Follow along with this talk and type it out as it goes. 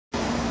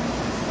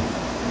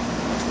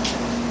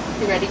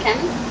You ready,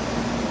 Cannon?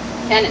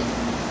 Cannon,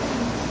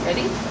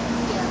 ready?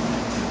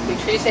 Yeah. Make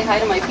sure you say hi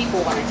to my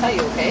people when I tell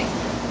you, okay?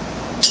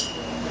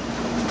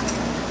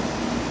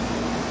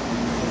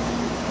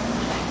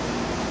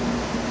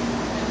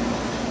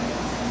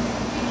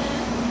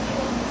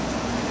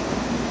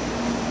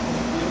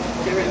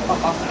 Get ready to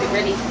pop off. Get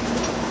ready.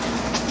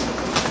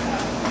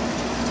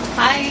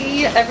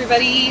 Hi,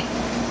 everybody.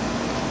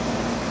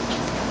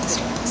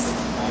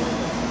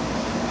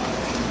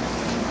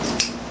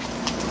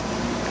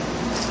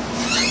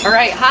 All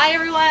right, hi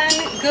everyone.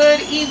 Good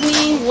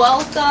evening.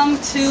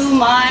 Welcome to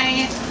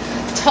my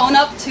Tone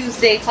Up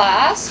Tuesday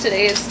class.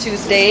 Today is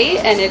Tuesday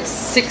and it's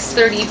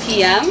 6:30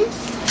 p.m.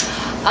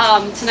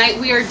 Tonight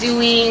we are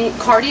doing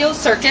cardio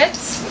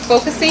circuits,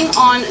 focusing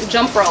on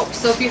jump rope.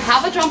 So if you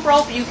have a jump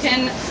rope, you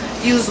can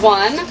use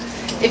one.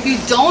 If you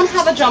don't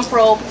have a jump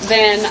rope,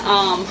 then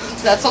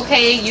that's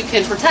okay. You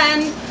can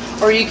pretend,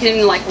 or you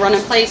can like run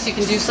in place. You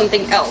can do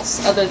something else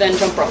other than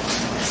jump rope.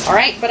 All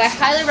right, but I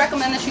highly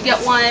recommend that you get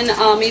one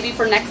maybe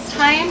for next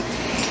time.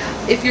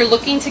 If you're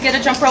looking to get a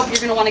jump rope, you're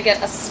going to want to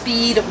get a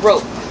speed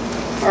rope.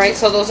 All right,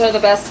 so those are the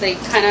best. They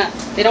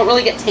don't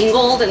really get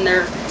tangled, and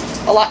they're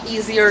a lot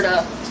easier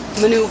to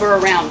maneuver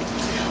around.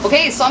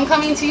 Okay, so I'm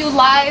coming to you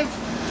live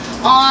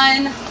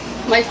on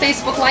my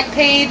Facebook like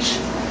page.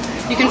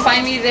 You can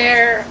find me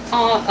there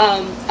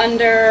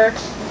under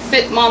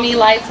Fit Mommy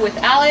Life with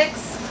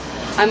Alex.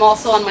 I'm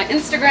also on my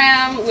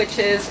Instagram, which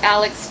is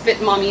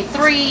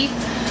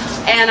Alexfitmommy3.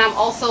 And I'm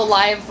also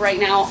live right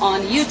now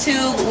on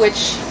YouTube,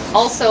 which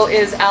also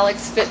is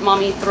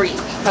Alexfitmommy3. I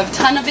have a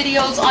ton of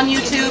videos on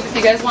YouTube. If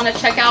you guys want to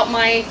check out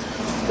my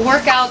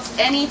workouts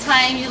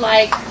anytime you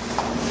like,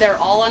 they're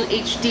all on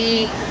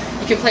HD.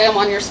 You can play them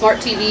on your smart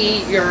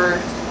TV, your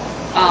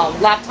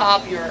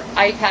laptop, your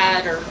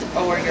iPad,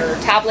 or your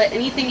tablet,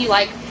 anything you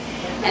like.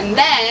 And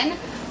then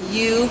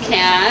you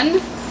can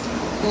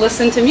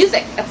listen to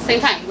music at the same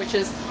time, which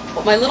is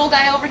what my little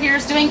guy over here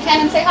is doing.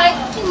 Cannon, say hi.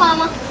 Hey,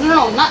 Mama.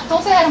 No,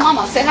 don't say hi to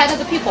Mama. Say hi to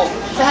the people.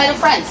 Say hi to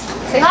friends.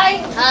 Say hi.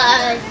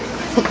 Hi.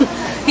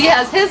 He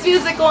has his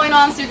music going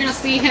on, so you're going to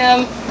see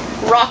him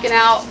rocking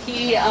out.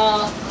 He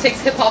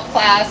takes hip-hop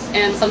class,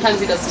 and sometimes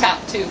he does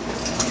tap, too.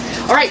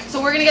 All right, so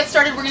we're going to get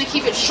started. We're going to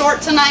keep it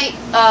short tonight.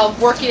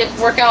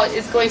 Workout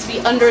is going to be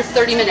under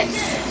 30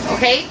 minutes,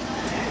 okay?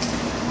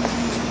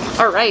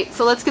 All right,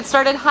 so let's get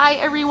started. Hi,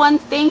 everyone.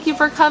 Thank you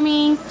for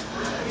coming.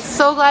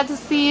 So glad to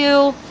see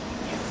you.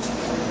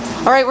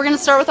 All right, we're going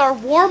to start with our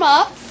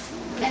warm-up,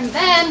 and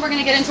then we're going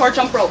to get into our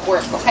jump rope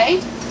work, okay?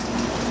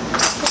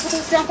 Put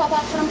those down, Papa.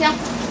 Put them down.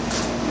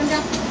 Put them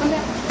down. Put them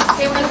down.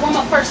 Okay, we're going to warm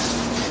up first.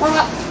 Warm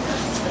up.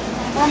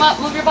 Warm up.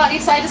 Move your body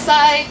side to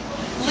side.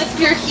 Lift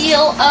your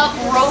heel up.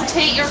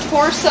 Rotate your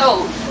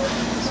torso.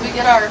 So we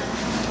get our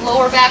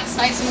lower backs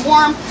nice and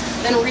warm.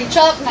 Then reach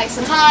up nice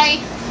and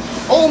high.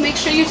 Oh, make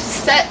sure you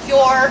set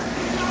your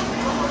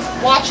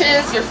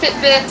watches, your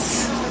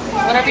Fitbits,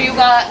 whatever you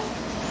got.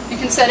 You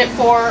can set it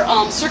for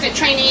circuit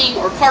training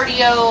or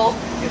cardio,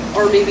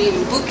 or maybe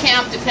even boot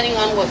camp, depending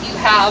on what you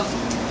have,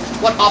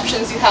 what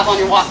options you have on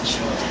your watch.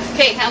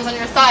 Okay, hands on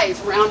your thighs.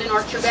 Round and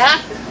arch your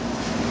back.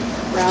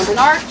 Round and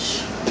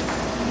arch.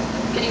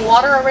 Getting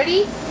water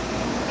already?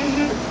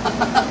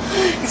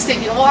 Mm-hmm. He's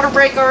taking a water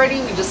break already.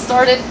 We just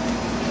started.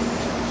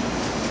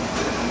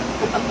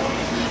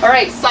 All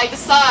right, side to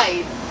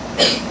side.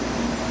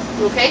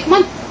 Okay, come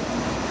on.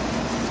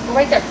 Go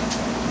right there.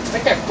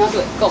 Right there. Now do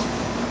it. Go.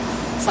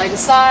 Side to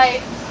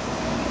side.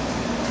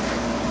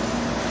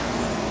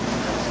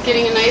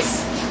 Getting a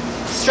nice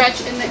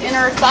stretch in the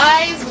inner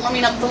thighs,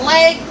 warming up the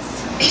legs.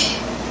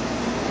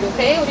 You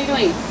okay? What are you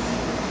doing?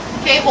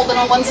 Okay, hold it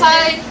on one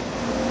side.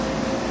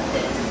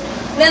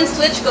 Then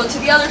switch, go to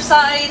the other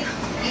side.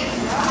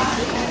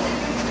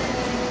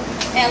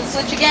 And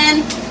switch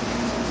again.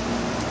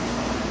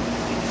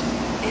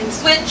 And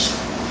switch.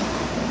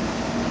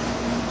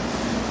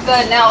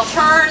 Good, now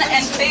turn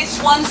and face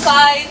one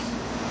side.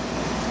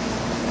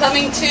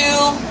 Coming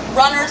to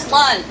runner's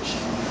lunge.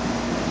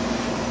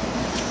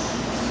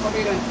 What are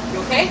you doing? You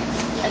okay?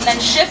 And then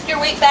shift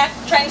your weight back,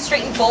 try and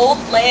straighten both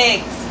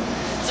legs.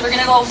 So we're going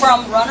to go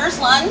from runner's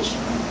lunge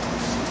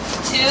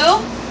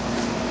to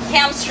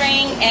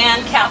hamstring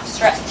and calf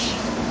stretch.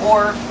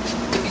 Or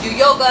if you do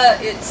yoga,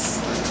 it's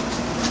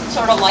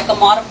sort of like a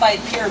modified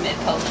pyramid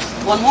pose.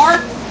 One more.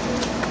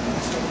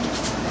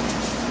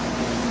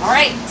 All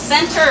right,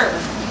 center.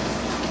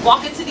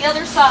 Walk it to the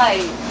other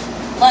side.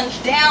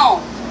 Lunge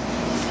down.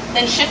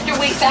 Then shift your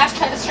weight back.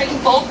 Try to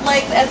straighten both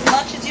legs as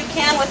much as you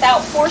can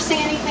without forcing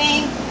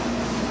anything.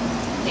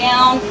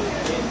 Down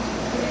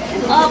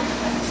and up.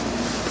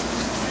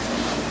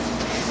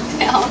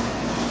 Down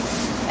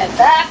and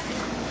back.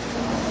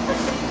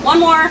 One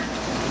more.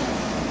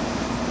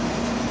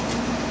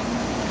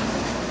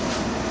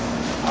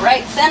 All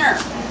right, center.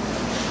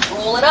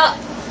 Roll it up.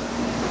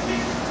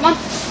 Come on.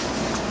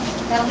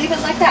 Gotta leave it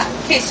like that.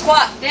 Okay,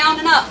 squat, down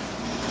and up.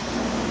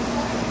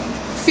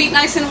 Feet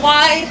nice and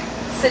wide.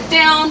 Sit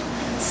down,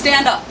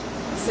 stand up.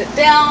 Sit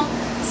down,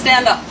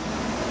 stand up.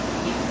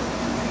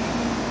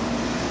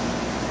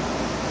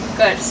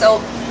 Good. So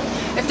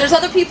If there's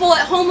other people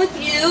at home with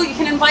you, you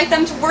can invite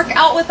them to work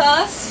out with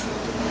us.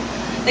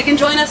 They can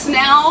join us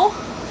now,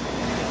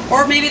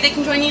 or maybe they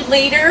can join you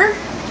later,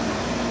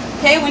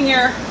 okay, when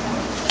you're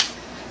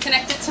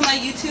connected to my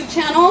YouTube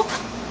channel.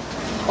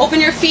 Open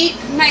your feet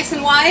nice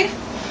and wide.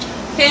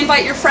 Okay,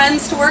 invite your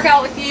friends to work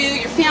out with you,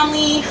 your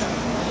family,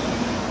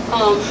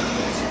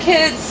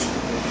 kids,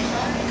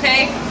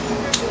 okay?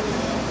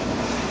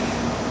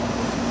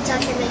 So I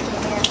can make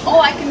your hands. Oh,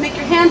 I can make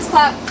your hands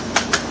clap.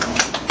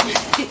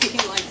 He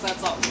likes that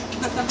song.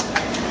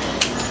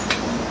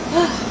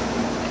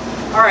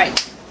 All right,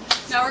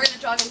 now we're gonna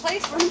jog in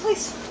place, run in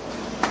place,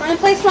 run in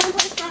place, run in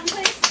place, run in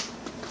place,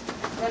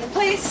 run in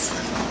place.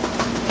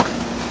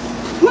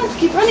 Come on,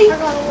 keep running. You're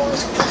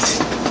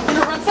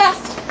gonna run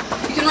fast.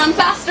 You can run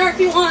faster if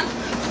you want.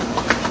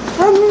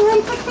 Run, run,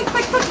 run, quick, quick,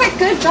 quick, quick, quick.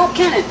 Good job,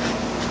 Cannon.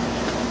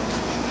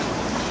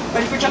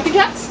 Ready for jumping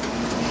jacks?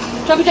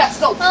 Jumping jacks,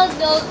 go. Oh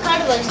no,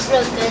 carnival is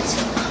real good.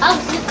 I'll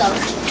flip out.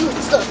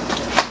 Let's go.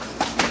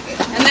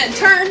 And then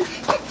turn.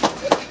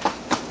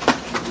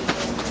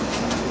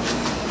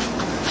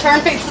 Turn,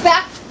 face the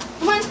back.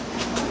 Come on.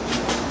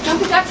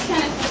 Jumping jacks,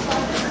 Cannon.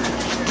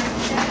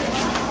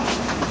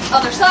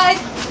 Other side.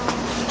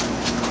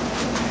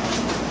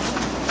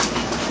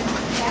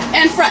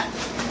 And front.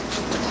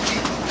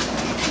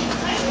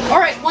 All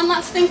right, one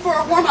last thing for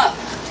our warm-up.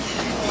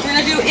 We're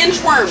gonna do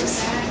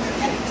inchworms.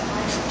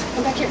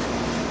 Come back here.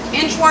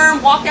 Inchworm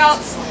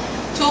walkouts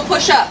to a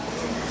push-up.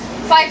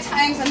 5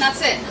 times and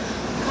that's it.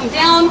 Come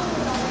down,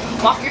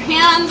 walk your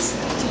hands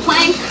to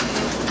plank,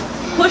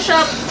 push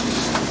up,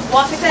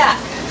 walk it back.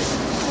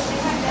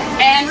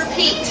 And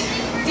repeat.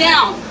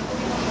 Down.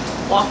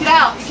 Walk it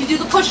out. You can do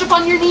the push-up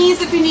on your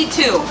knees if you need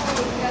to.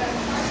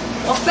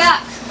 Walk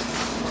back.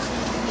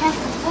 Come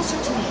closer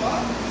to me.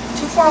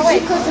 Too far away.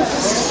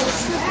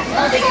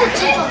 Oh, they could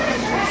take off.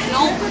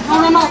 No, no,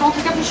 no, no. Don't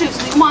take off your shoes.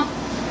 Leave them on.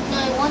 No,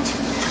 I want to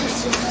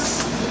because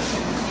it's...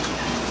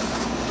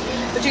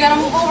 But you gotta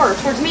move over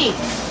towards me.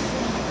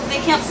 They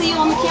can't see you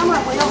on the camera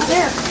way over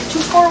there. You're too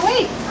far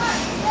away.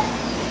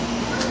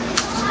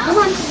 Come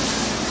on.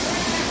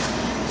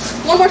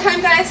 One more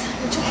time, guys.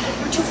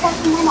 You're too far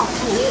from Mama.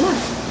 Come on.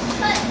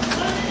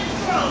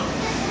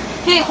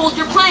 Okay, hold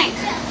your plank.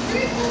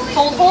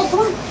 Hold, hold, come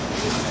on.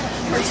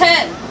 For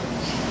 10,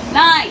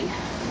 9,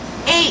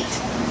 8,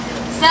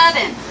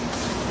 7,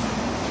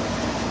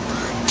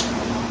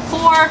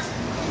 4,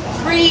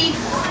 3,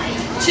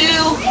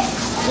 2,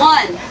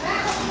 1.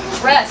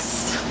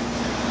 Rest.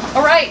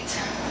 All right.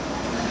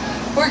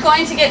 We're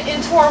going to get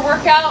into our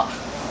workout.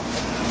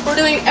 We're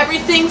doing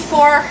everything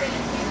for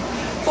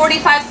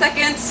 45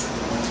 seconds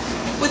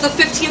with a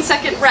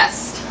 15-second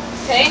rest.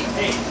 Okay?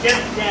 Hey, get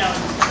it down.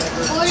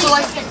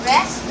 40-second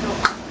rest?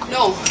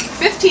 No,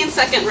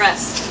 15-second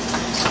rest.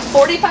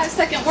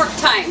 45-second work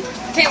time.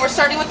 Okay, we're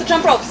starting with the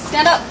jump ropes.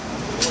 Stand up.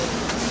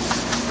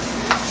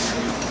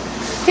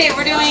 Okay,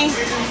 we're doing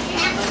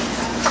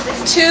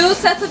 2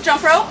 sets of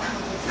jump rope,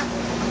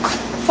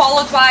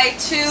 followed by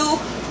 2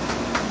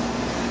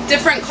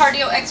 different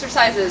cardio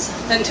exercises.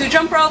 Then 2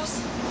 jump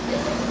ropes,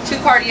 2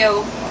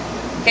 cardio,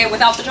 okay,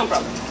 without the jump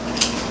rope.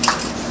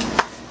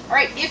 All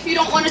right, if you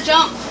don't want to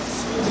jump,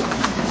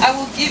 I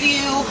will give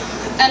you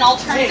an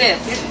alternative.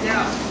 Hey, get it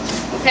down.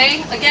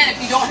 Okay, again,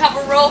 if you don't have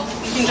a rope,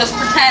 you can just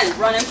pretend,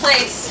 run in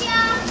place,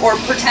 or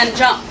pretend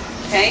jump,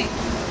 okay?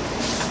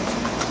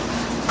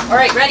 All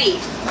right, ready,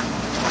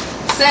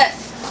 set,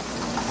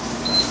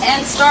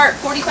 and start.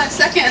 45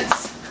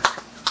 seconds.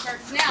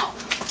 Starts now.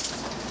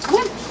 Come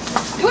on,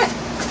 do it.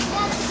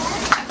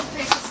 Have to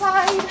face the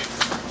side.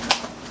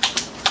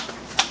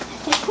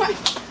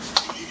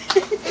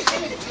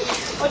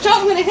 Watch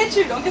out, I'm gonna hit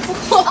you. Don't get so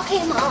close. Okay,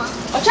 Mama.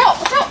 Watch out,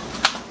 watch out.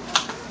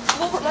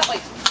 Go over that way.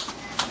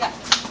 Yeah.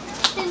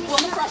 Go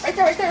in the front. Right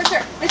there, right there, right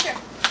there. Right there.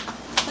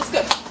 That's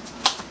good.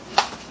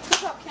 Good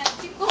job, Ken.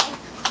 Keep going.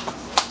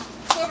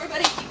 Go,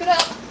 everybody. Keep it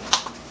up.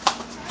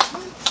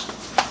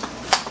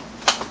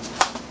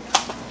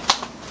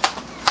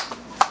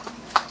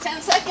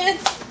 10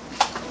 seconds.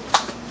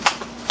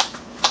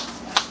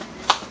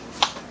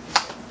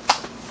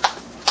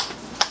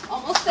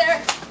 Almost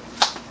there.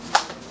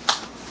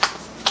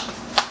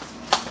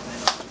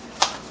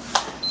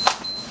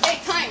 Okay,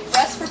 time.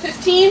 Rest for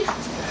 15.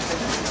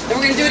 Then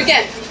we're going to do it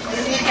again. We're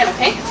going to do it again,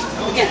 okay?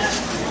 Again.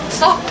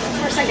 Stop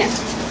for a second.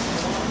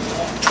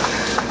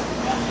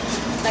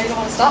 Now you don't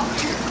want to stop.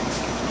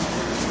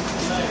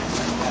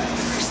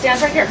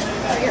 Stand right here.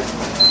 Right here.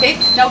 Okay,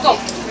 now go.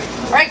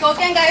 All right, go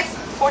again, guys.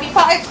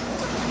 45.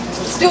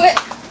 Let's do it.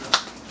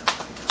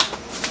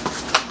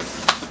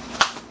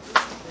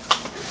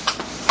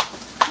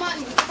 Come on,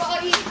 move your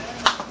body.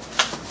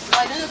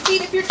 Light on the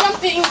feet if you're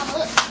jumping.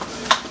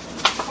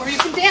 Or you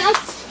can dance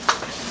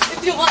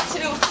if you want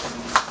to.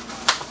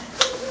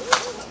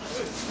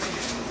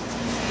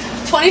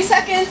 20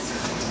 seconds.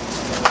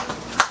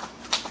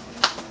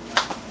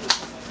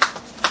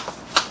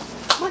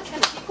 Come on,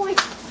 Ken, keep going.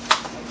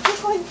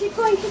 Keep going, keep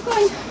going, keep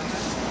going.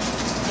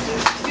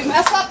 If you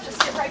mess up, just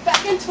get right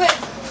back into it.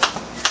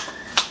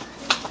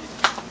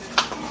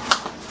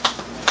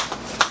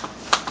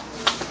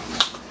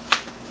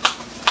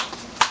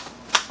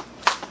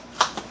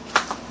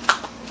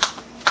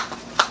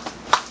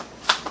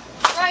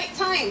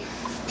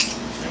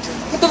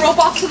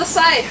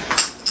 side.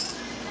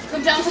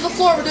 Come down to the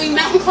floor. We're doing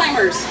mountain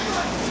climbers.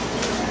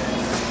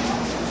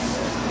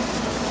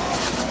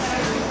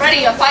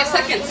 Ready, you have 5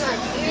 seconds.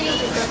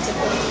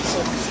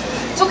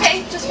 It's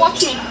okay, just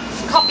watch me.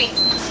 Copy.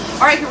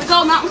 All right, here we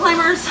go, mountain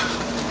climbers.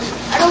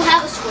 I don't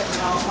have a switch,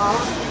 Mama.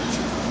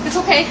 It's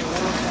okay.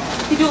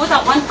 You do it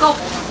without one. Go.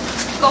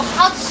 Go.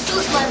 I'll just do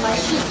it by my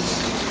shoes.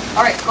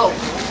 All right, go.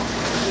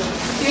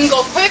 You can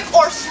go quick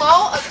or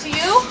slow, up to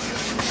you.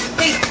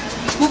 Hey,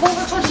 move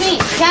over towards me.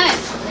 Cannon.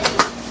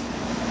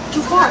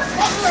 Too far.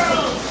 Right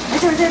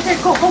there.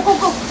 Go.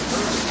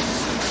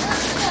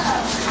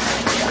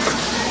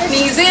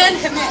 Knees in,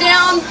 hips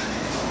down.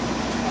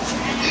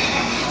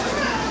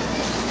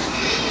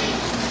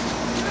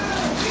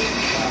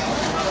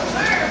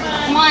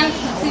 Come on,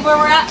 let's see where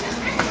we're at.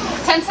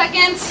 10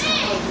 seconds.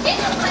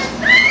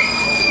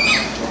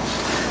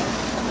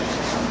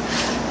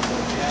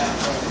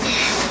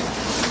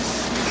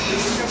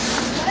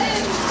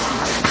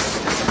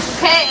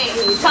 Okay,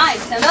 time,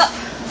 stand up.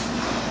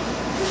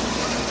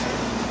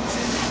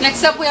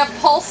 Next up we have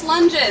pulse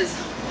lunges.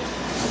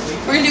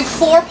 We're going to do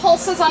 4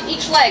 pulses on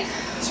each leg.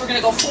 So we're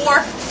going to go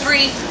 4,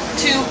 3,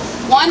 2,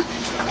 1,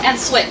 and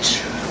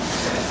switch.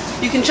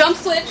 You can jump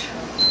switch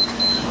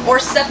or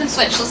step and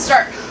switch. Let's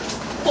start.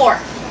 4,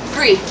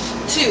 3,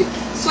 2,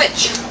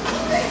 switch.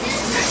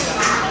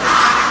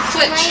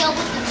 Switch. Can I go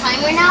with the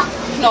timer now?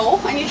 No,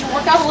 I need you to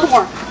work out a little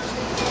more.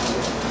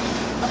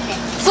 Okay.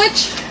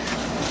 Switch.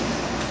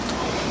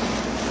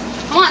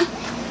 Come on.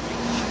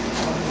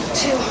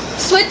 2,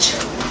 switch.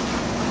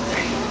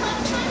 3,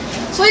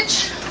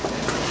 switch.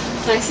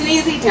 Nice and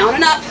easy, down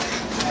and up.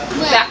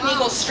 Back knee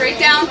goes straight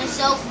down.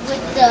 Myself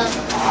with the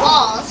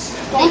balls.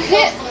 Don't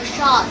hit.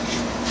 Massage.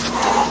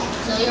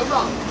 So you're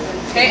wrong.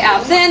 Okay,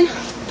 abs in,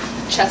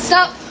 chest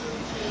up.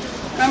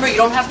 Remember, you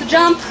don't have to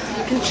jump.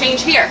 You can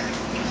change here.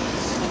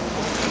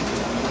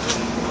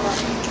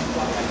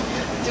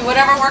 Do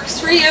whatever works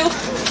for you.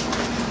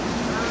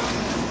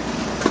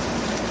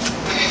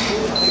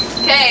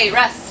 Okay,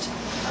 rest.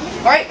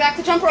 All right, back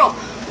to jump rope.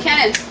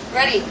 Cannon,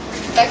 ready.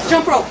 Back to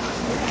jump rope.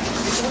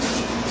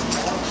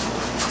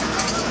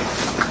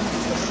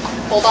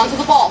 Hold on to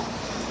the ball.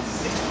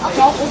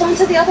 No, hold on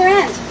to the other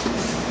end.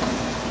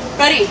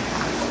 Ready.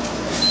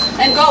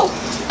 And go.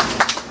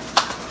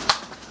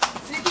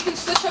 See if you can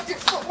switch up your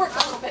footwork a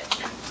little bit.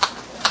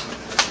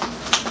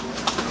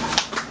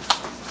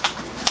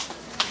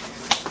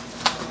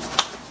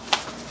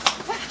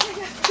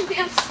 You can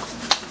dance.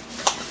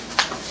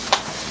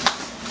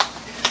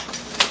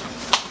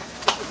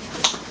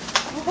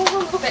 Move over a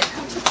little bit.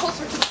 Come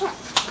closer to the front.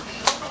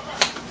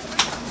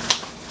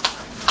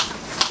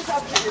 Good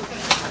job, Karen.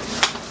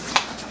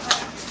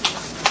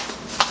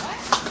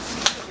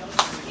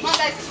 Come on,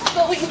 guys. Keep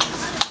going.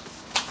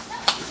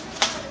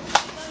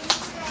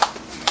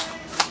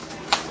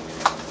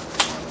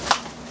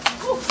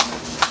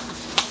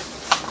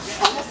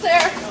 Almost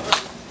there.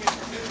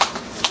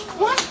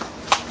 Come on.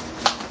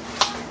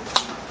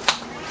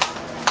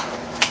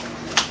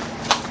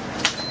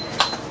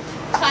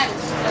 Time.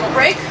 Little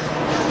break.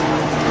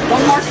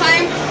 One more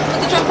time with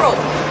the jump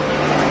rope.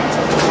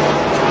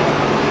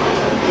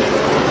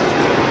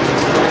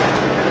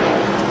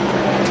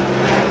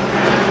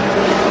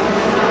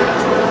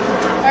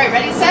 All right,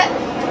 ready, set,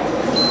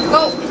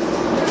 go.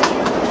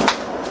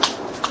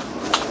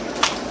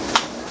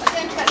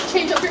 Again, try to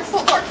change up your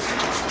footwork.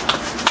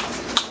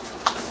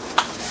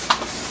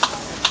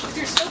 If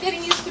you're still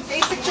getting used to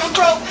basic jump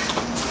rope,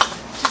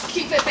 just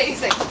keep it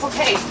basic. It's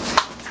okay.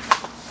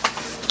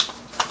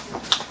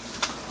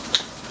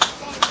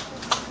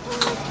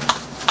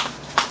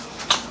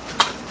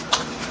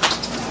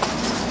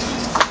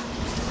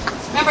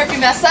 Remember, if you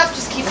mess up,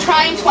 just keep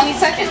trying. 20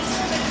 seconds.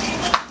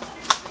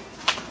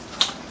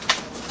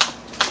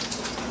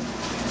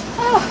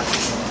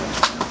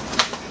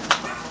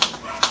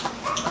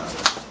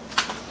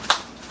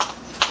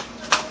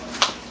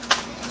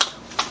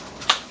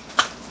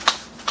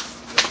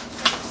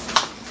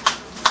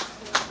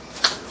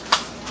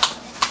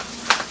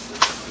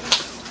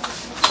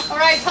 All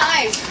right,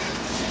 time.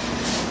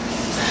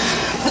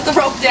 Put the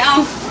rope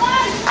down.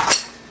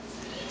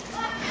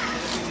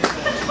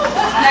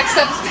 Next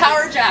up is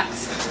power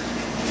jacks.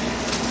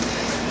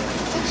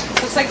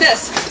 Looks like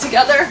this.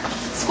 Together,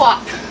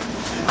 squat.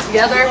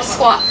 Together,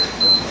 squat.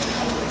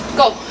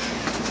 Go.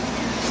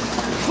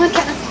 Come on,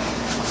 Kevin.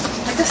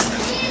 Like this.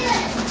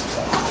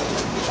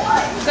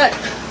 Good.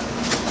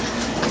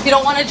 If you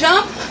don't want to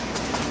jump,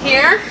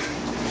 here,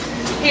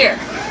 here.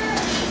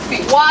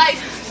 Feet wide,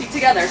 feet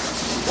together.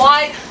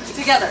 Wide,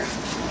 together.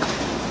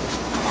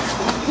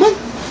 Come on.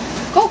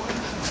 Go.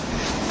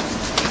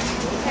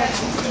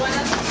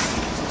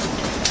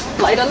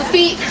 Light on the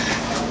feet.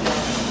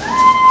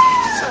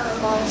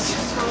 Sorry, Mom. It's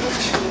just so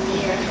itchy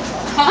here.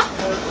 Huh?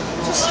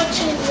 Just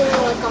itchy here,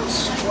 like I'm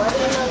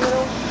sweating a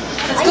little.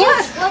 That's I good.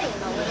 am sweating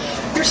a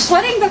little. You're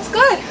sweating? That's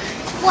good.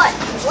 What?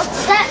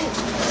 What's that?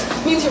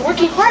 It means you're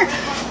working hard.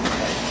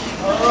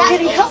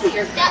 Getting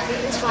healthier. That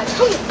means my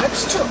tummy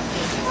hurts too.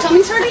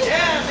 Tummy's hurting?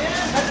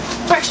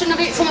 Probably shouldn't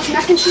have ate so much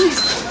mac and cheese.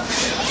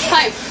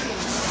 Time.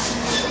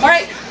 All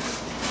right.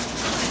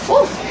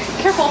 Oh,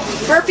 careful.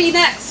 Burpee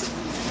next.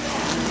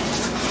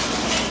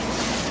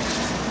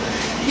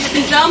 You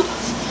can jump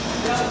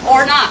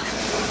or not.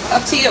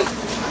 Up to you.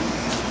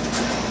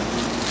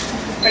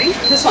 Ready?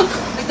 This one,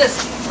 like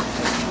this.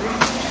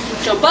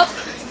 Jump up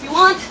if you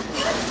want,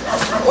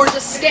 or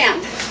just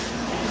stand.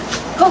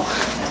 Go.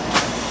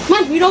 Come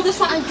on, you know this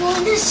one. I'm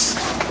doing this.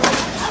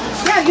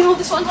 Yeah, you know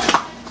this one.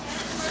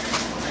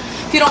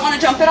 If you don't want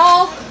to jump at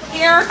all,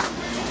 here,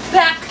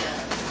 back,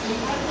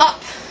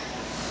 up,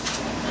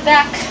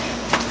 back,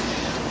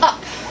 up.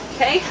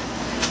 Okay?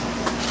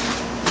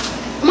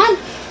 Come on.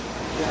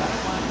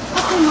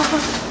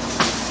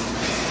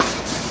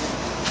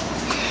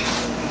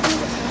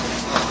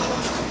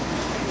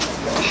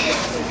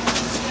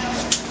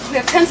 We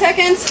have 10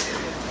 seconds.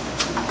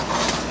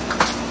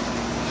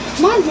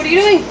 Come on, what are you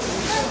doing?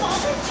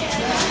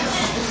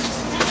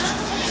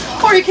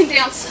 Or you can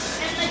dance.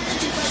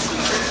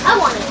 I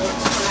want to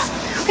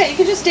dance. Okay, you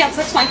can just dance,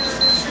 that's fine.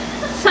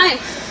 Time.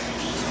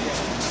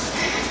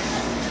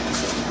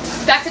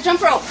 Back to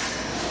jump rope.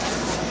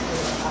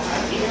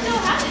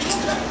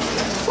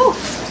 Whew.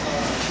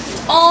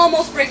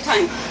 Almost break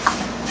time.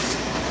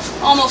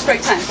 Almost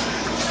break time.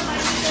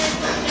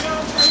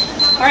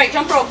 All right,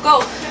 jump rope,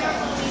 go.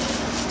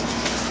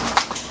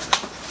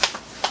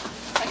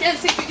 Again,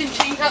 see if you can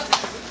change up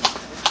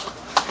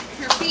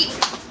your feet,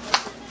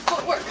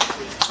 footwork.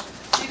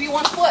 Maybe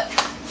one foot.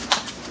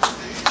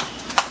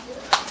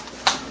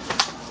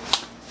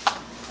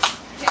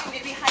 Okay,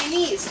 maybe high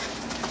knees.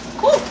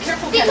 Oh,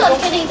 careful, I think I'm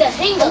getting the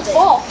hang of it.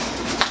 Fall.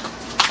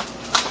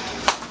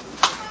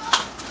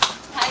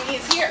 High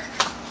knees here.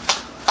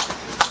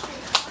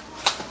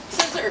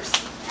 Scissors.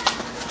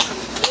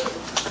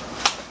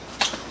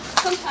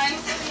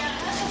 Sometimes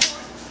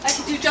I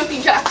can do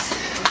jumping jacks,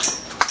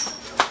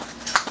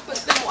 but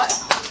it's been a while.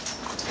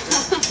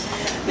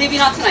 Maybe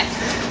not tonight.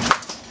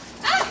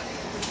 Ah!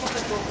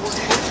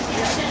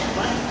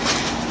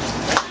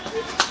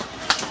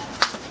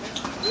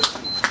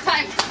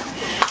 Time.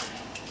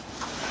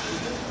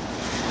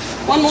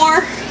 One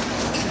more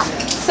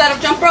set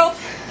of jump rope.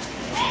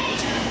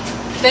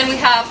 Then we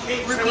have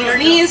repeat our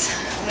knees,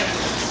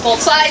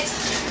 both sides,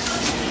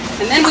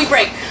 and then we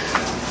break.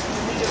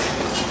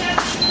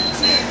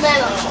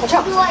 Watch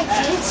out. Like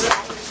this.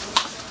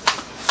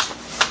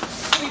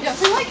 We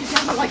definitely like you,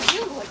 definitely like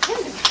you, like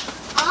Cannon.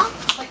 Huh?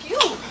 Like you.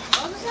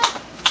 What was that?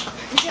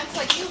 We dance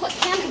like you, like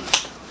Cannon.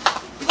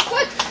 You look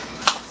good.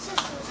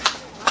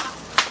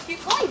 Keep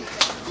going.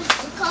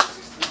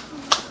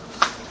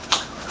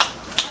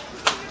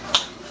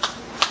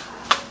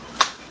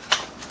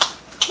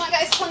 Come on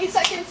guys, 20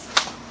 seconds.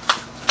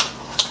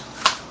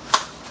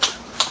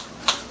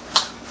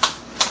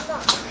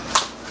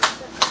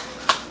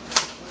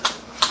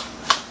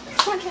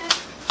 Come on, Ken.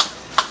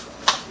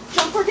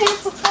 Jump or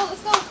dance. Let's go,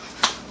 let's go.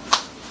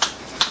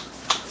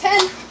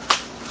 10.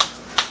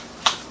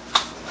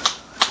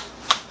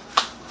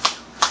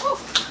 Woo.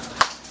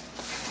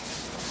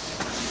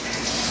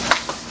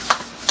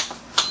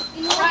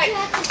 You know what you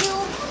have to do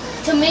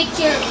to make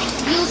your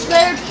views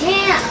better?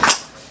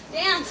 Dance.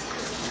 Dance.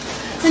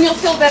 Then you'll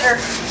feel better.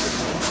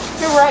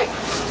 You're right.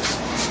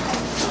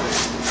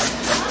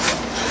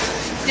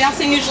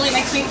 Dancing usually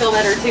makes me feel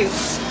better too.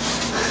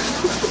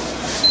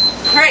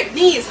 All right,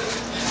 knees.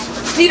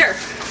 Peter,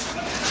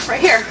 right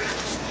here.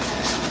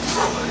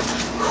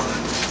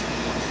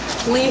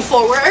 Lean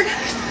forward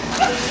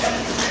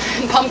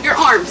and pump your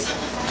arms.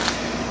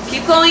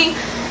 Keep going.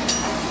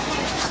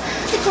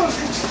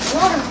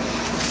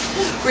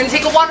 We're gonna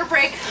take a water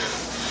break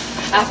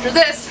after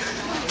this,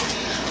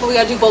 but we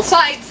gotta do both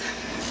sides.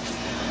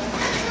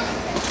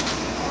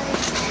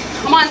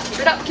 Come on, keep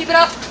it up, keep it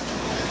up.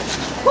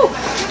 Whew.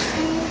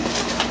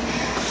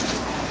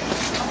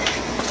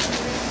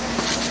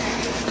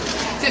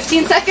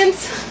 $15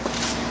 seconds.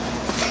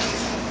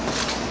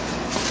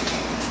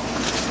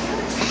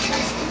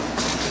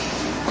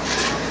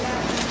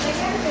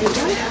 Do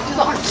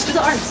the arms, do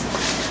the arms.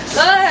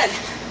 Good.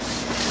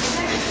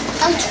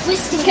 I'm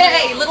twisting.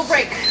 Okay, little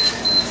break.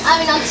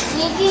 I'm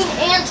swinging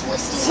and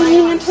twisting.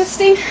 Swinging and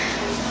twisting.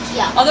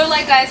 Yeah. Other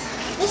leg, guys.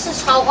 This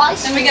is how I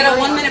swing. Then we get a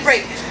 1 minute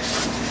break.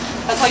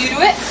 That's how you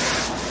do it?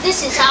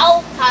 This is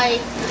how I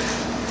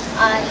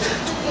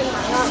do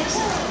my arms.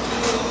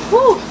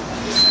 Woo.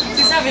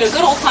 He's having a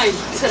good old time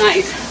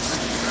tonight.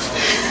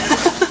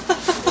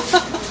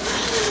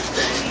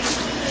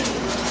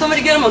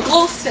 Somebody get him a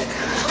glow stick.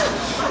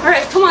 All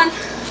right, come on.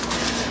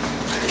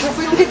 Careful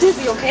we don't get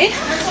dizzy, okay?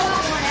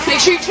 Make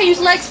sure you change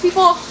legs,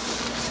 people.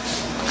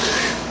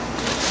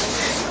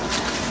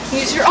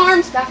 Use your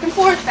arms back and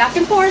forth, back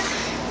and forth.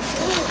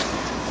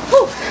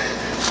 Woo.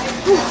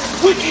 Woo.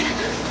 Okay.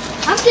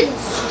 I'm getting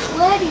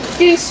sweaty.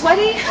 Getting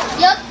sweaty?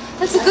 Yep.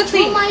 That's a good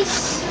thing.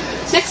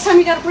 Next time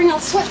you gotta bring a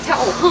sweat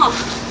towel, huh?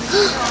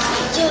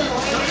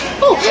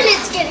 Oh, and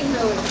it's getting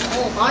a little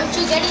cold. Aren't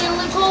you getting a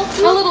little cold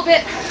too? A little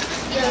bit.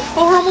 Yeah.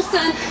 But we're almost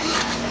done.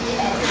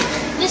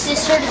 This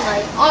is hurting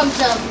my arms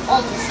of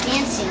all this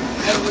dancing.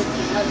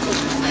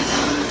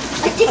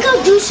 I think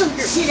I'll do some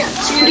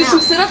sit-ups. You can do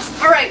some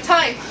sit-ups? All right,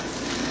 time.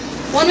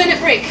 1 minute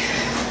break.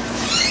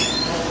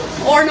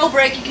 Or no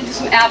break, you can do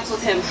some abs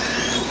with him.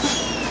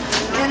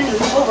 Kennedy,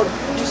 move over.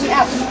 Do some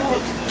abs. Move over.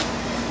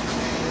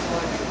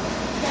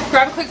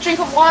 Grab a quick drink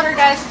of water,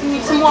 guys, if you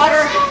need some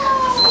water.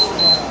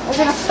 We're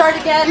gonna start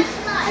again.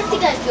 I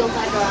think I feel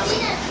better.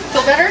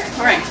 Feel better?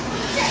 All right.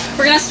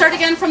 We're gonna start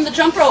again from the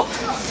jump rope.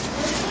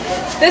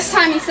 This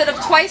time, instead of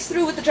twice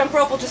through with the jump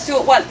rope, we'll just do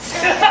it once,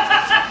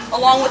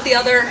 along with the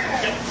other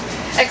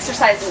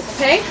exercises,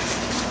 okay?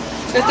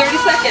 For 30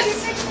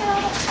 seconds.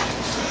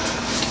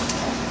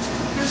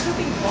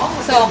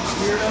 So,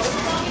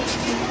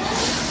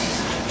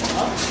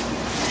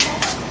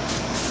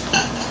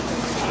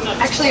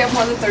 actually you have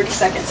more than 30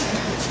 seconds.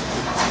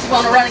 You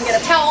want to run and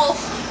get a towel.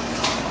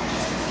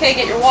 Okay,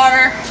 get your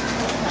water.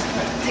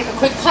 Take a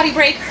quick potty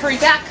break. Hurry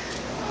back.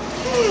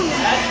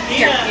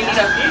 Here, you need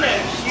a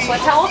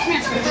sweat towel. Come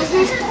here.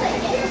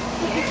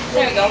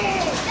 There you go.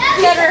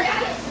 Get her.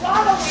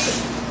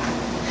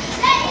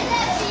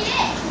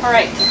 All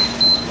right.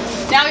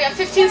 Now we have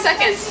 15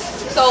 seconds.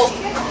 So,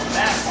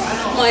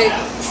 my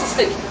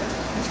assistant,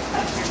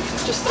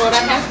 just throw it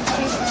at him.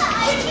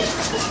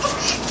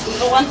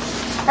 Little one.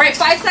 All right,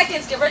 5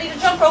 seconds. Get ready to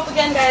jump rope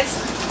again, guys.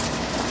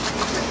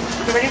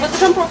 Get ready with the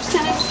jump ropes,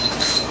 Kenneth.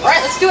 All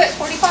right, let's do it.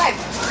 45.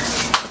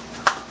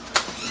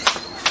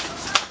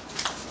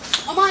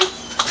 Come on.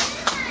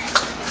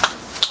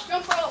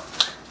 Jump rope.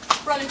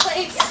 Run in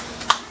place.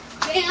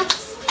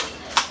 Dance.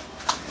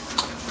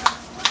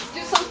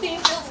 Do something.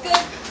 Feels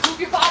good. Move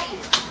your body.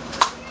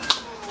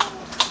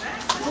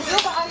 Move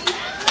your body.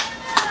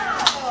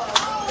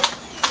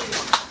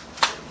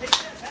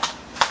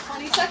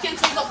 20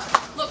 seconds. Hey, look.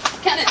 Look.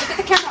 Kenneth, look at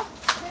the camera.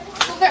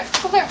 Go there.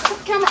 Go there. Look at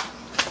the camera.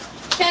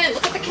 Kenneth,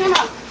 look at the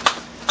camera.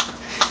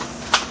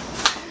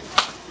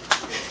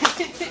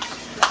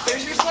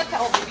 There's your sweat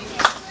towel, baby.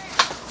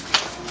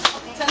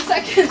 10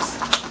 seconds.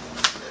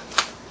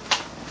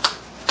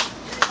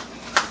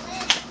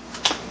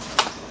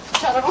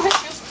 Shut up, don't hit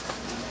you.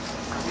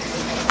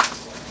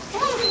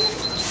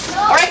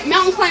 All right,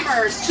 mountain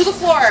climbers to the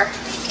floor.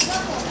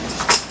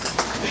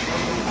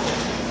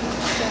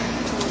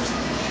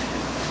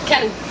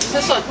 Ken,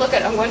 this one, look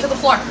at it, I'm going to the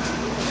floor.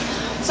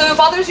 So if it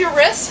bothers your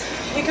wrist,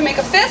 you can make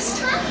a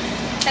fist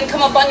and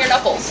come up on your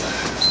knuckles.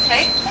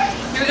 Okay,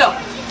 here we go.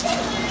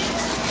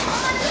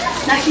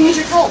 Now you can use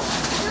your toe. I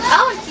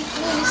want to keep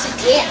doing this to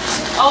dance.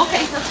 Oh,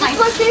 okay, that's fine.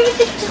 It's my favorite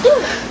thing to do.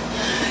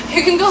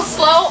 You can go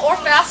slow or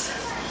fast.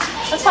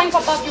 That's fine,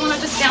 Papa. If you want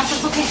to just dance,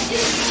 it's okay.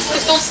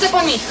 Just don't step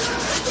on me.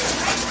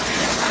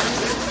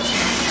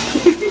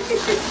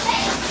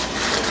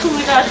 Oh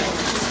my God.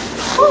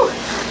 Whew.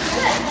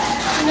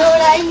 You know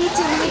what I need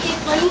to make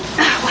it funny?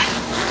 What?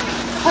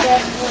 What?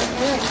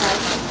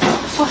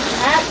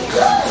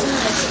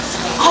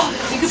 Oh,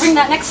 you can bring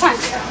that next time.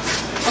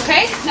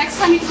 Okay? Next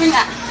time you can bring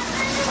that. You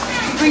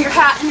can bring your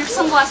hat and your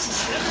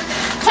sunglasses.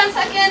 10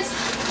 seconds.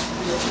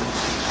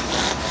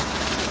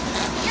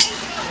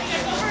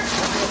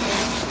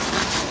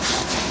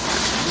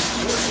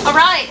 All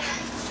right.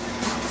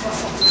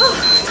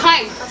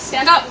 Time.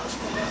 Stand up.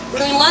 We're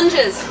doing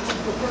lunges.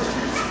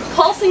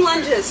 Pulsing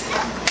lunges.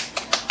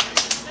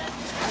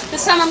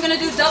 This time I'm going to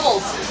do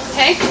doubles.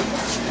 Okay?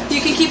 You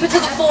can keep it to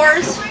the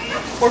 4s,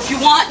 or if you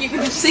want, you can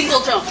do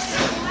single jumps.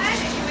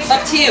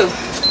 Up to you.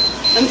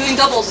 I'm doing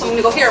doubles, so I'm going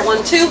to go here.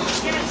 1, 2, 2, 2, 2.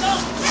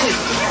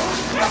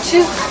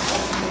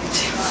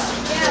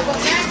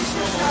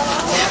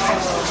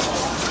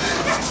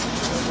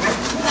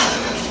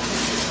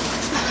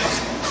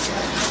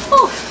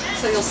 Oh,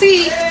 so you'll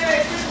see,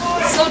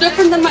 it's so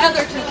different than my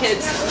other 2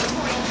 kids.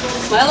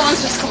 My other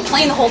ones just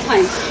complain the whole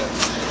time.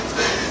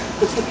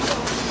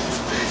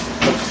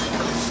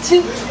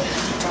 2,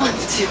 1,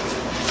 2.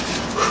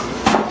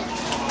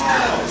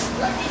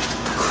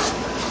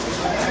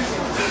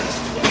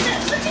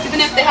 Even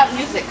if they have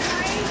music.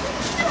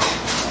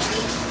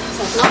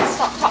 So not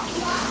stop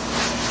talking.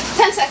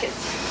 10 seconds.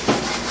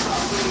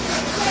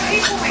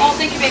 Oh,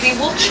 thank you, baby.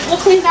 We'll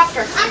clean it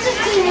after. I'm just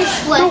cleaning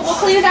sweat. No, we'll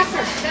clean it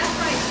after.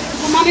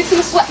 Well, mommy's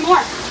gonna sweat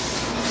more.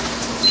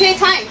 Okay,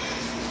 time.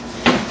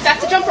 Back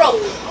to jump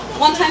rope.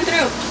 1 time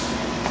through.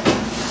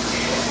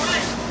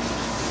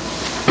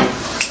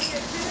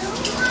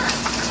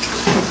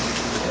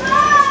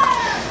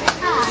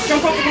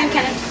 Jump rope again,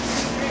 Kenneth.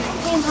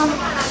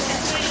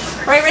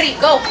 All right, ready,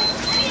 go.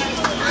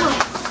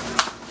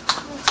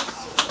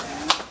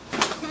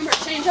 Remember,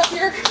 change up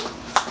your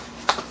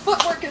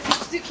footwork as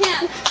much as you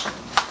can.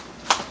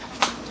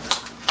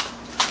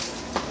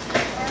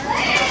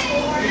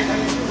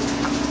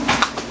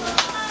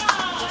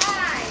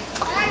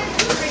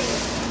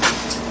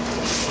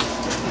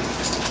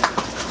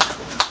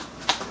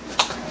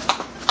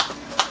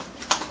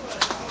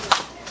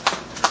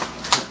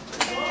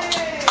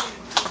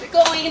 Keep it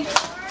going.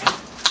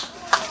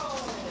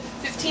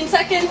 15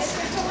 seconds.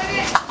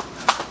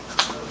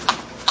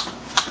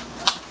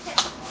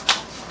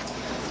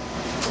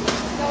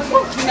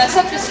 If you mess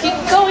up, just keep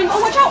going.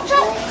 Oh, watch out, watch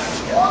out.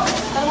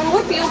 I don't want to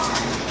whip you.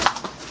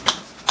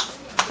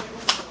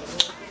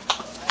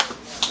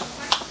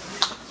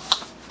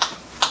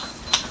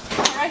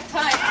 All right,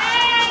 time.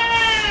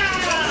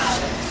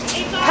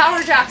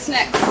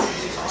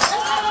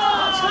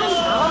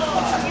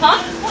 Huh?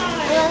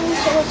 I'm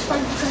so much fun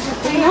because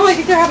of I know, I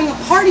think they're having a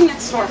party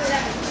next door.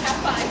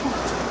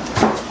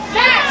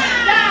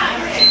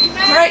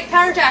 All right,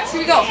 power jacks,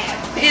 here we go.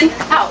 In,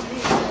 out,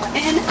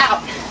 in,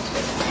 out.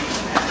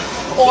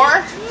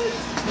 Or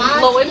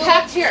Mom, low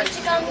impact here.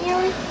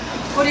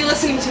 What are you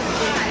listening to?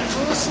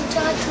 I'm listening to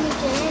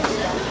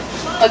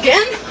Alexfitmommy3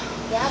 Again?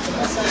 Yeah,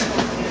 because that's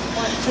my favorite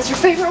one. That's your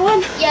favorite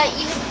one? Yeah,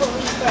 even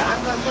Believer.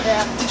 I'm gonna put it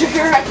up. Did you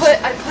hear I put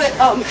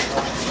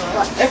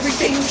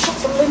everything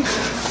shuffling.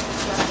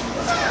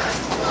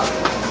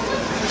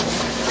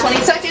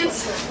 20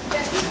 seconds.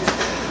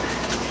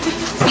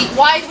 Feet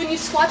wide when you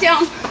squat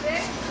down.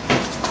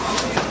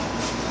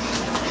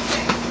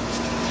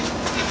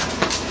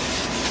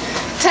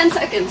 10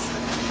 seconds.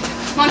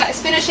 Come on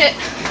guys, finish it.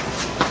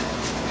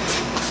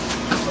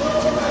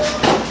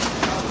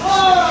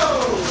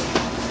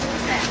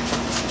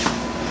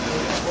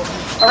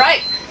 All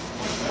right,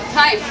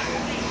 time.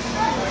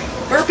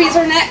 Burpees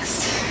are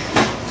next.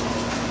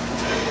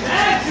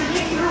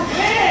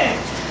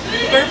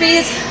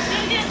 Burpees.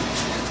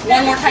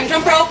 One more time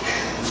jump rope.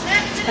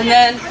 And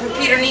then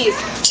repeat our knees.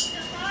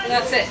 And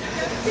that's it.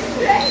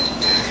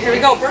 Here we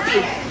go,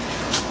 burpee.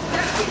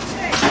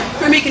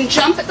 Remember you can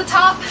jump at the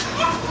top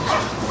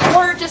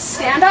or just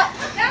stand up.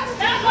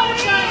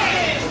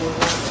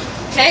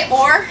 Okay,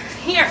 or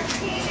here.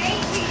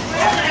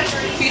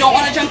 If you don't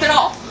want to jump at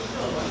all.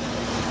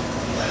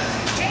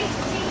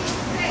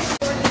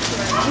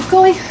 Keep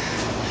going.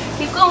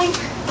 Keep going.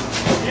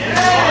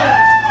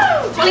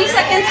 20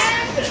 seconds.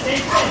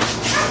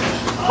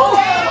 Woo.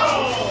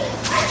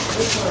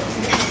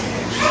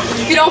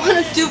 If you don't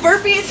want to do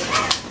burpees,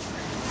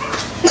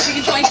 you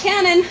can join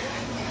Cannon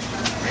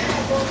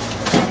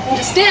and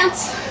just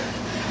dance.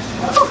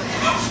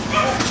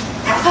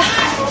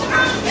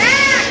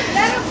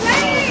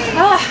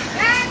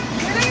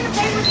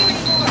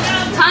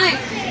 Time.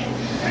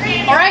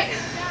 All right.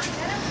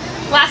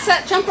 Last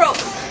set, jump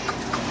ropes.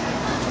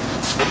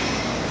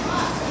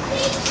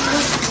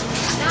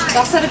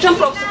 Last set of jump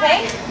ropes,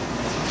 okay?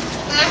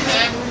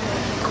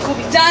 We'll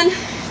be done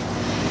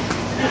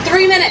in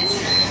 3 minutes.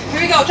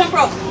 Here we go, jump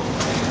rope.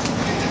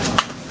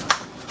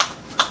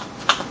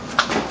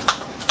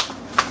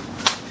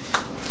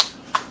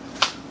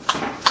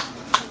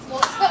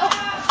 Let's go.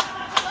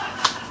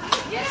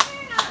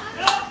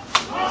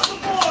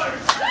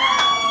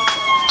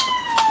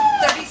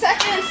 30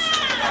 seconds.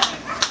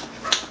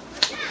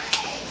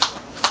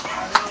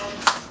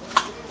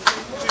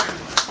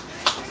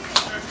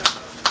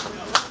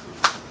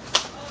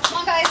 Come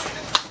on, guys.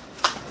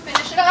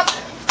 Finish it up.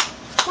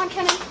 Come on,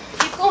 Kenny.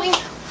 Keep going.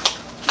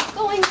 Keep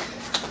going.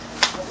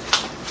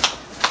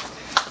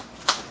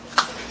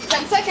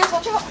 10 seconds.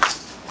 Watch out.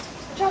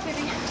 Watch out,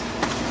 baby.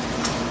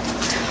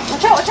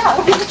 Watch out, watch out. I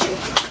don't hit you.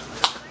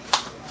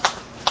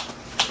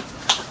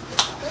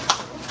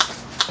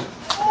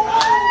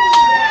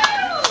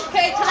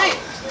 Okay, time.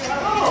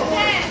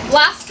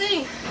 Last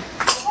thing.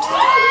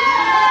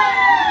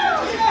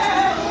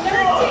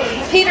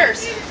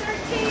 Repeaters.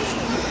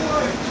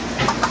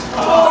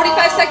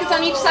 45 seconds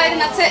on each side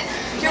and that's it.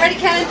 You ready,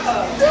 Cannon?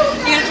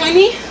 You gonna join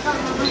me?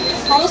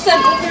 Almost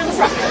done. Go through the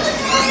front.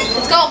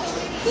 Let's go.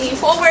 Lean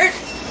forward.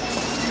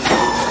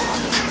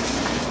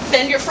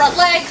 Bend your front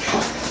leg.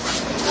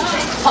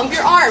 Pump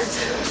your arms.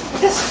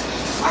 Like this.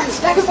 Arms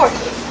back and forth.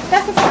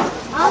 Back and forth.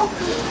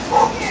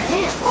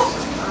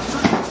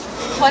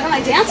 Why don't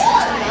I dance?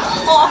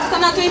 Oh, because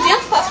I'm not doing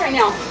dance class right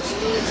now.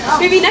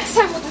 Maybe next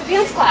time we'll do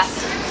dance class.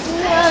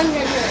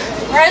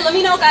 Alright, let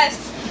me know, guys.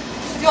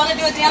 If you want to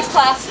do a dance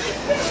class,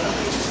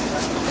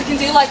 we can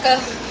do like a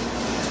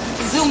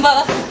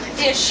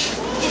Zumba-ish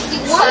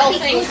style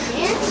thing. If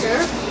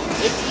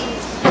you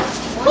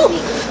want to be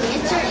a good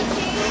dancer, if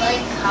you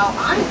like how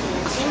I'm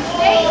dancing,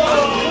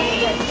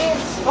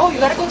 Oh, you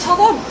gotta go tell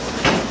them.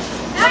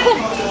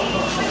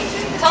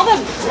 Tell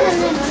them.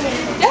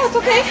 Yeah, it's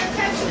okay.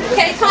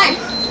 Okay, time.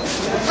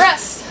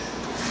 Rest.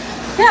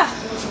 Yeah.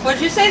 What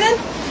did you say then?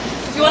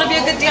 If you want to be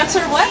a good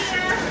dancer, what?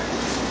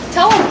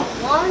 Tell them.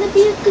 want to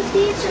be a good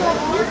dancer like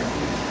you.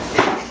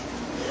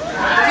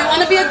 If you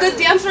want to be a good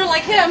dancer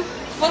like him,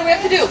 what do we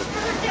have to do?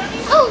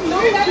 Oh, no,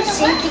 the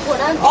same thing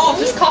what I'm doing. Oh,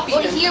 just copy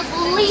Or him. hear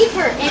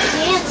Believer and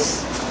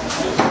dance.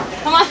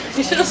 Come on,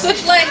 you should have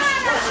switched legs.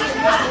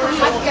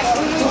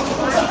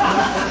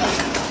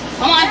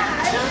 Come on,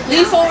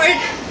 lean forward.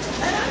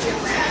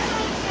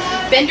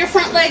 Bend your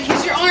front leg,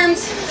 use your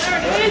arms.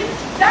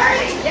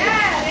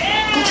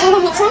 Go tell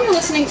them what song you're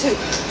listening to.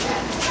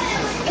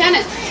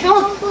 Cannon,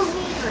 tell them.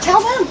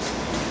 Tell them.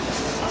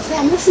 Say,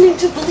 I'm listening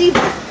to Believer.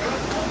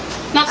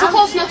 Not so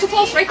close, not too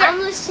close, right there. I'm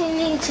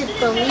listening to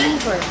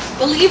Believer.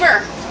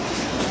 Believer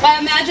by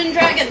Imagine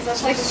Dragons.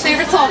 That's like his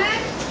favorite song.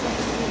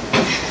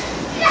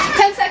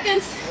 10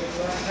 seconds.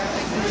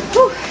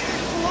 Whew.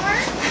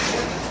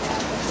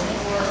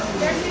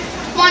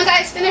 Come on,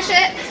 guys, finish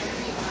it.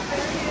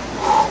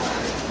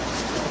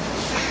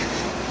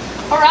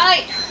 All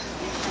right.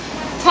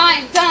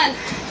 Time, done.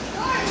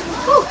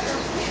 Whew.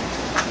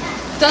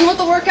 Done with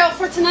the workout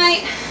for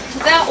tonight.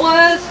 That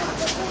was,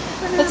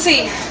 let's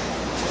see,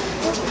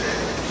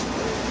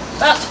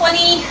 about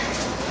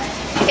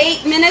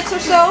 28 minutes or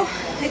so,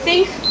 I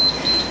think.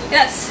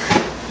 Yes.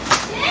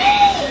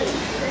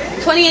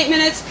 28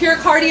 minutes, pure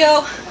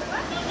cardio.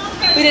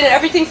 We did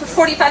everything for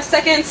 45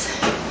 seconds.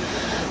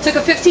 Took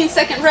a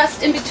 15-second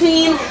rest in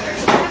between.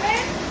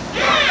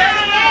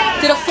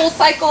 Did a full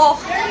cycle.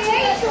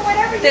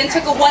 Then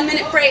took a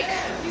 1-minute break.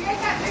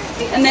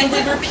 And then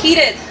we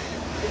repeated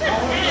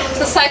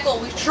the cycle.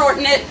 We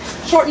shortened it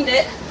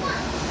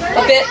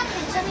a bit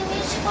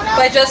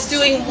by just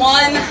doing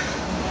 1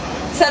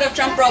 set of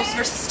jump ropes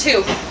versus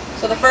 2.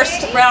 So the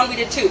first round we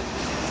did 2.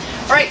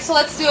 Alright, so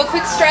let's do a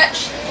quick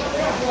stretch.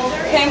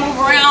 Okay, move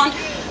around.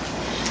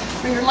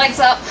 Bring your legs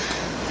up.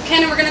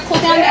 Okay, and we're going to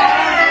cool down now.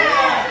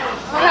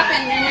 What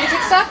happened? Your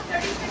music stopped?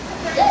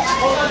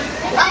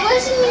 I'm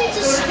listening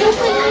to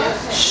stupid.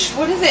 Shh,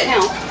 what is it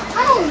now?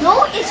 I don't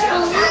know. It's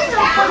Belina,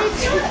 but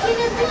it's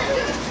freaking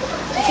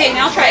different. Okay,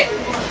 now try it.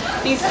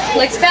 These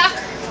legs back.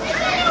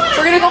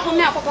 We're going to go home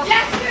now, Papa.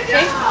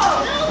 Okay?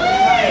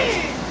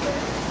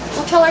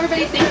 We'll tell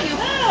everybody thank you.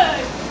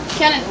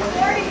 Cannon.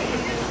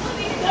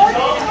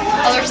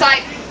 Other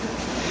side.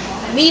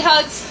 Knee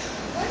hugs.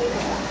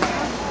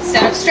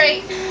 Stand up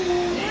straight.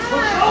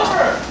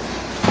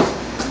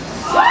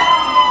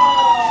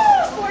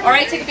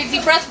 Alright, take a big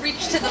deep breath.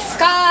 Reach to the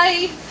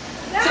sky.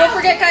 So don't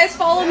forget, guys,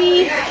 follow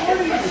me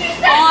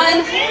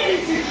on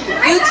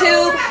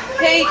YouTube.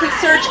 Okay, you can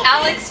search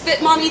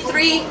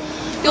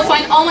Alexfitmommy3. You'll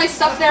find all my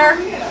stuff there.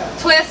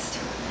 Twist.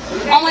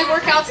 All my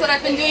workouts that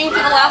I've been doing for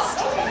the last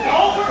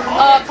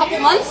couple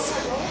months.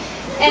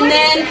 And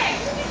then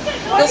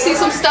you'll see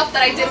some stuff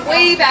that I did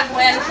way back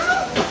when,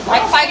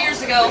 like 5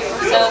 years ago,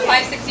 so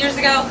 5-6 years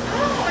ago.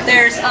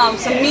 There's some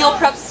meal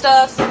prep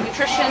stuff, some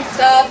nutrition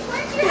stuff,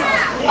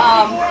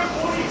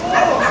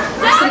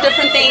 some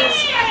different things.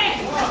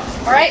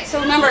 Alright, so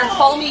remember,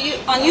 follow me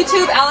on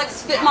YouTube,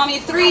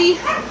 Alexfitmommy3.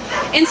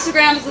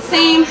 Instagram is the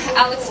same,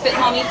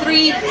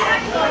 Alexfitmommy3.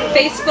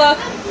 Facebook,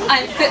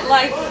 I'm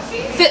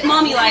Fit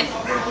Mommy Life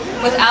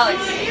with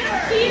Alex.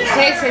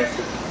 Okay,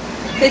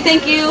 say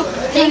thank you.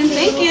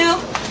 Thank you.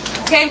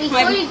 Okay,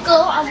 before you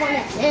go, I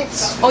want to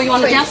dance. Oh, you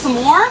want to dance some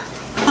more?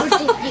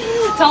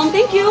 Tell him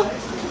thank you.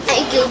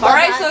 Thank you.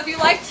 Alright, so if you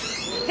liked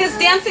his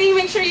dancing,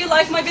 make sure you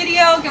like my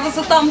video, give us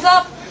a thumbs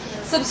up,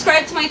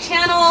 subscribe to my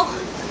channel,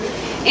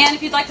 and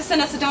if you'd like to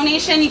send us a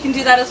donation, you can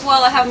do that as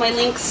well. I have my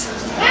links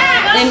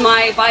in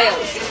my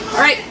bios.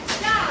 Alright,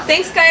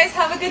 thanks guys,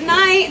 have a good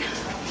night.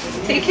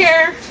 Take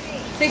care.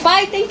 Say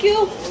bye, thank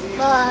you.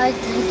 Bye.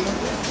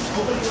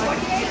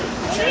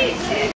 Thank you.